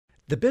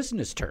The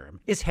business term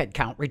is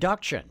headcount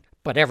reduction,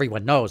 but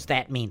everyone knows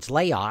that means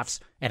layoffs,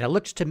 and it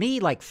looks to me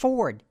like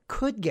Ford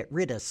could get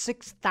rid of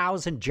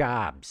 6,000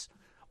 jobs.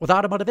 With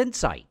Automotive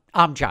Insight,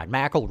 I'm John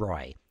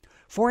McElroy.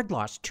 Ford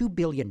lost $2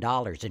 billion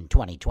in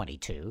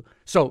 2022,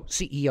 so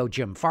CEO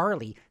Jim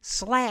Farley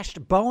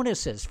slashed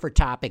bonuses for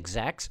top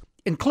execs,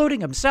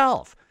 including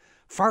himself.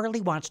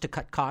 Farley wants to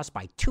cut costs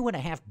by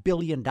 $2.5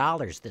 billion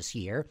this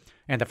year,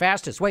 and the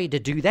fastest way to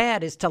do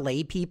that is to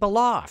lay people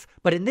off,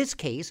 but in this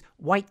case,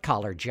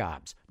 white-collar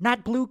jobs,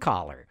 not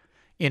blue-collar.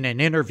 In an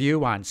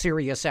interview on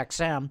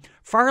SiriusXM,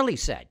 Farley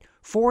said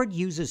Ford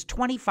uses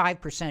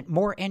 25%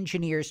 more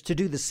engineers to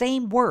do the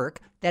same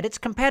work that its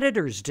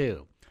competitors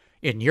do.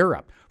 In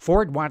Europe,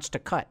 Ford wants to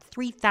cut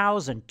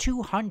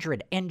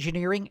 3,200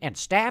 engineering and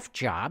staff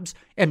jobs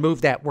and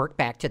move that work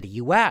back to the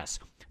U.S.,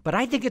 but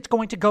I think it's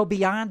going to go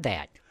beyond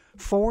that.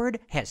 Ford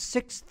has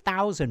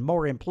 6,000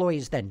 more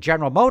employees than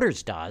General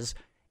Motors does,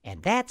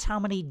 and that's how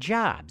many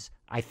jobs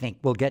I think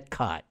will get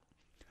cut.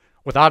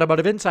 With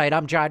Automotive Insight,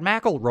 I'm John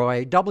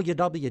McElroy,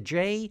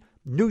 WWJ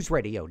News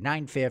Radio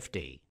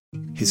 950.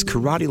 His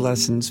karate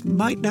lessons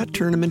might not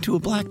turn him into a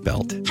black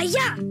belt.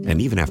 Hi-ya!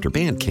 And even after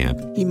band camp,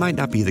 he might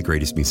not be the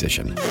greatest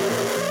musician.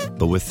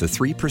 But with the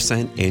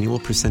 3% annual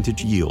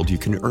percentage yield you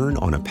can earn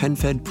on a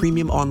PenFed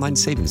premium online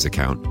savings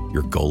account,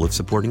 your goal of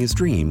supporting his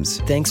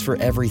dreams... Thanks for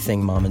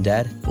everything, Mom and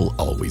Dad. ...will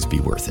always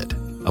be worth it.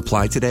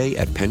 Apply today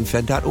at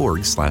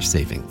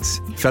PenFed.org/savings.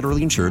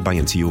 Federally insured by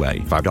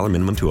NCUA. $5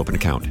 minimum to open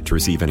account. To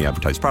receive any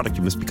advertised product,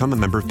 you must become a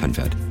member of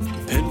PenFed.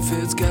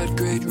 PenFed's got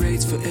great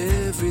rates for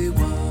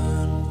everyone.